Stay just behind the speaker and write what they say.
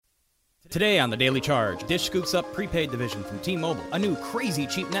Today on the Daily Charge, Dish scoops up prepaid division from T-Mobile, a new crazy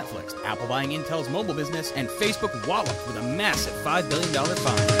cheap Netflix, Apple buying Intel's mobile business, and Facebook walloped with a massive $5 billion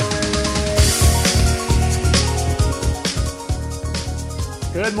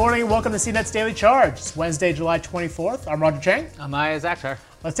fine. Good morning and welcome to CNET's Daily Charge. It's Wednesday, July 24th. I'm Roger Chang. I'm Ayaz Akhtar.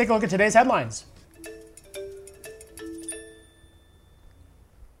 Let's take a look at today's headlines.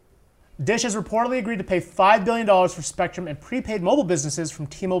 Dish has reportedly agreed to pay $5 billion for spectrum and prepaid mobile businesses from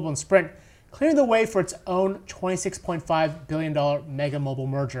T-Mobile and Sprint, clearing the way for its own $26.5 billion mega mobile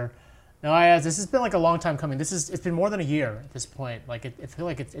merger. Now, Ayaz, this has been like a long time coming. It's been more than a year at this point. Like, I feel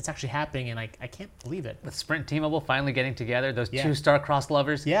like it's actually happening, and I can't believe it. With Sprint and T-Mobile finally getting together, those two star-crossed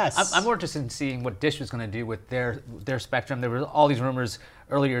lovers. Yes. I'm more interested in seeing what Dish was going to do with their spectrum. There were all these rumors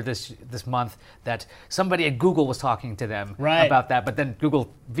earlier this month that somebody at Google was talking to them about that, but then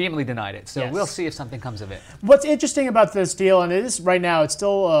Google vehemently denied it. So we'll see if something comes of it. What's interesting about this deal, and it is right now, it's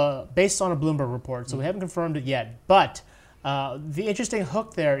still based on a Bloomberg report, so we haven't confirmed it yet, but the interesting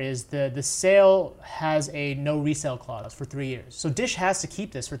hook there is the sale has a no resale clause for 3 years. So Dish has to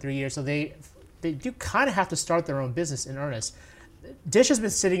keep this for 3 years, so they do kind of have to start their own business in earnest. Dish has been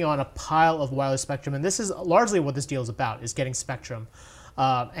sitting on a pile of wireless spectrum, and this is largely what this deal is about, is getting spectrum.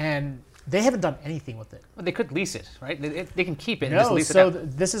 And they haven't done anything with it. Well, they could lease it, right? They can keep it and no, just lease so it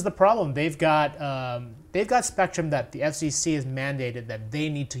out. This is the problem. They've got spectrum that the FCC has mandated that they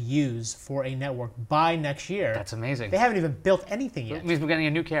need to use for a network by next year. That's amazing. They haven't even built anything yet. It means we're getting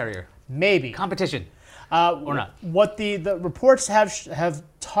a new carrier. Maybe. Competition. Or not. What the reports have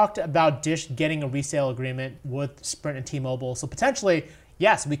talked about Dish getting a resale agreement with Sprint and T-Mobile. So potentially,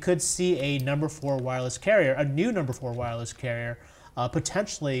 yes, we could see a number 4 wireless carrier, a new number 4 wireless carrier,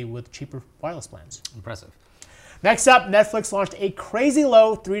 potentially with cheaper wireless plans. Impressive. Next up, Netflix launched a crazy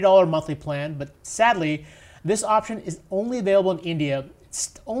low $3 monthly plan, but sadly, this option is only available in India.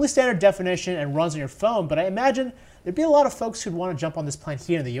 It's only standard definition and runs on your phone, but I imagine there'd be a lot of folks who'd want to jump on this plan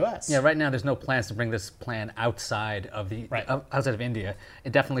here in the US. Yeah, right now there's no plans to bring this plan outside of outside of India.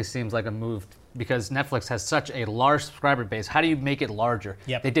 It definitely seems like a move because Netflix has such a large subscriber base. How do you make it larger?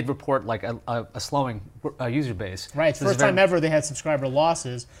 Yep. They did report like a slowing user base. Right, it's the first time ever they had subscriber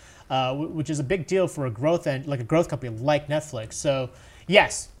losses, which is a big deal for a growth company like Netflix. So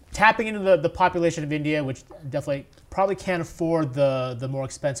yes, tapping into the population of India, which definitely probably can't afford the more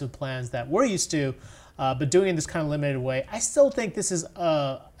expensive plans that we're used to, but doing it in this kind of limited way, I still think this is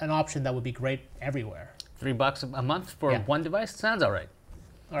an option that would be great everywhere. $3 a month for one device? Sounds all right.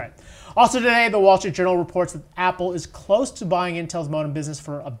 All right. Also today, the Wall Street Journal reports that Apple is close to buying Intel's modem business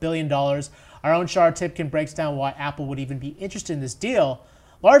for $1 billion. Our own Shar Tipkin breaks down why Apple would even be interested in this deal.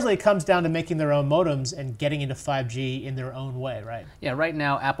 Largely, it comes down to making their own modems and getting into 5G in their own way, right? Yeah, right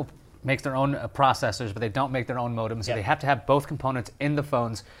now, Apple makes their own processors, but they don't make their own modems, so they have to have both components in the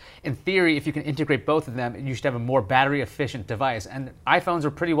phones. In theory, if you can integrate both of them, you should have a more battery-efficient device. And iPhones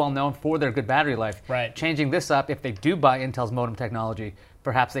are pretty well known for their good battery life. Right. Changing this up, if they do buy Intel's modem technology,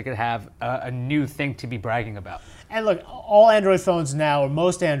 perhaps they could have a new thing to be bragging about. And look, all Android phones now, or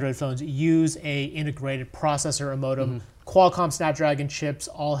most Android phones, use a integrated processor or modem. Qualcomm Snapdragon chips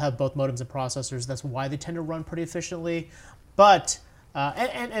all have both modems and processors. That's why they tend to run pretty efficiently. But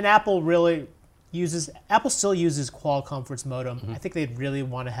and Apple still uses Qualcomm for its modem. I think they'd really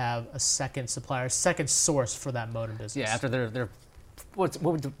want to have a second supplier, second source for that modem business. Yeah, after their what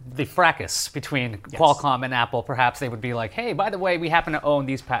would the fracas between Qualcomm and Apple, perhaps they would be like, hey, by the way, we happen to own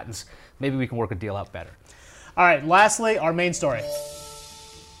these patents. Maybe we can work a deal out better. All right, lastly, our main story.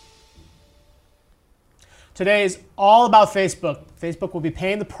 Today is all about Facebook. Facebook will be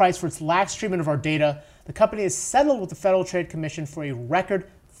paying the price for its lax treatment of our data. The company has settled with the Federal Trade Commission for a record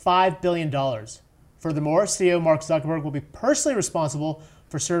 $5 billion. Furthermore, CEO Mark Zuckerberg will be personally responsible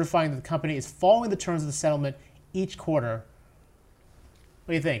for certifying that the company is following the terms of the settlement each quarter.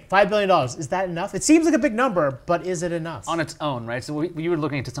 What do you think? $5 billion, is that enough? It seems like a big number, but is it enough? On its own, right? So you were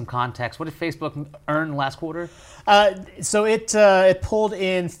looking into some context. What did Facebook earn last quarter? So it pulled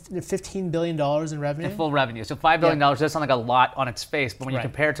in $15 billion in revenue. In full revenue. So $5 billion does sound like a lot on its face, but when you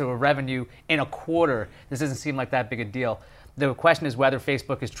compare it to a revenue in a quarter, this doesn't seem like that big a deal. The question is whether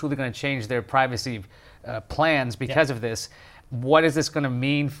Facebook is truly going to change their privacy plans because of this. What is this going to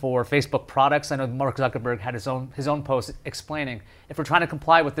mean for Facebook products? I know Mark Zuckerberg had his own post explaining if we're trying to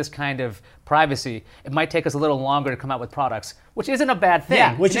comply with this kind of privacy, it might take us a little longer to come out with products, which isn't a bad thing.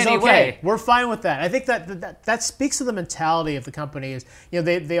 Yeah, which is okay. Way. We're fine with that. I think that speaks to the mentality of the company. Is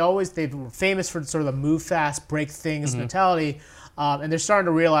they were famous for sort of the move fast, break things mentality. And they're starting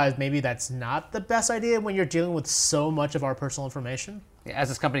to realize maybe that's not the best idea when you're dealing with so much of our personal information. As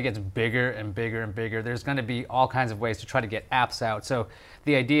this company gets bigger and bigger and bigger, there's going to be all kinds of ways to try to get apps out. So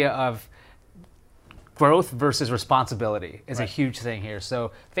the idea of growth versus responsibility is a huge thing here.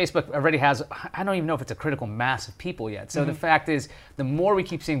 So Facebook already has, I don't even know if it's a critical mass of people yet. So the fact is, the more we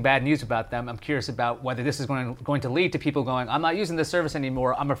keep seeing bad news about them, I'm curious about whether this is going to lead to people going, I'm not using this service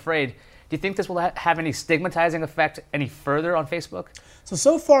anymore, I'm afraid. Do you think this will have any stigmatizing effect any further on Facebook?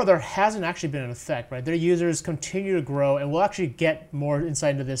 So far there hasn't actually been an effect, right? Their users continue to grow, and we'll actually get more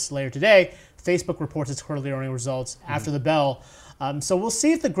insight into this later today. Facebook reports its quarterly earnings results after the bell. So we'll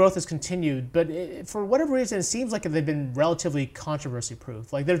see if the growth has continued, but for whatever reason, it seems like they've been relatively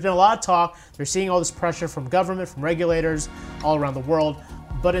controversy-proof. Like, there's been a lot of talk. They're seeing all this pressure from government, from regulators all around the world.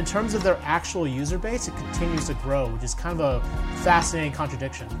 But in terms of their actual user base, it continues to grow, which is kind of a fascinating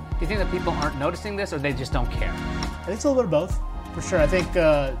contradiction. Do you think that people aren't noticing this, or they just don't care? I think it's a little bit of both, for sure. I think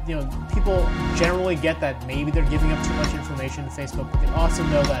people generally get that maybe they're giving up too much information to Facebook, but they also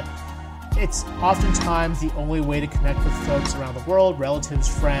know that it's oftentimes the only way to connect with folks around the world, relatives,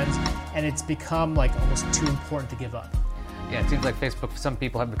 friends, and it's become like almost too important to give up. Yeah, it seems like Facebook for some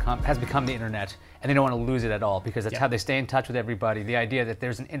people has become the internet, and they don't want to lose it at all because that's how they stay in touch with everybody. The idea that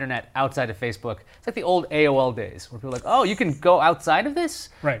there's an internet outside of Facebook, it's like the old AOL days where people are like, oh, you can go outside of this?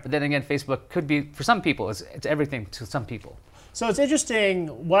 Right. But then again, Facebook could be, for some people, it's everything to some people. So it's interesting.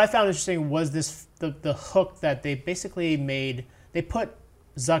 What I found interesting was the hook that they basically made. They put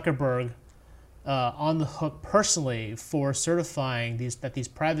Zuckerberg on the hook personally for certifying these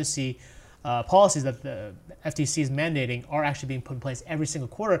privacy policies that the FTC is mandating are actually being put in place every single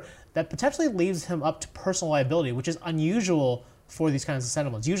quarter. That potentially leaves him up to personal liability, which is unusual for these kinds of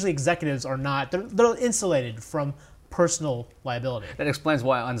settlements. Usually executives are not, they're insulated from personal liability. That explains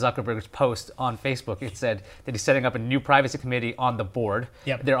why on Zuckerberg's post on Facebook, it said that he's setting up a new privacy committee on the board.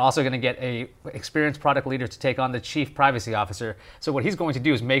 Yep. They're also going to get a experienced product leader to take on the chief privacy officer. So what he's going to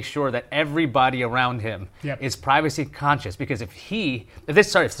do is make sure that everybody around him is privacy conscious, because if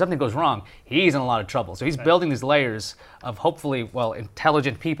something goes wrong, he's in a lot of trouble. So he's building these layers of hopefully,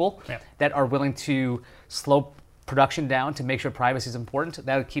 intelligent people that are willing to slow production down to make sure privacy is important.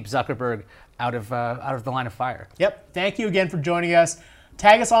 That'll keep Zuckerberg out of the line of fire. Yep. Thank you again for joining us.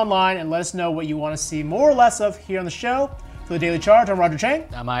 Tag us online and let us know what you want to see more or less of here on the show. For the Daily Charge, I'm Roger Chang.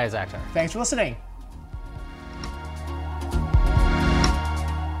 I'm Isaac. Thanks for listening.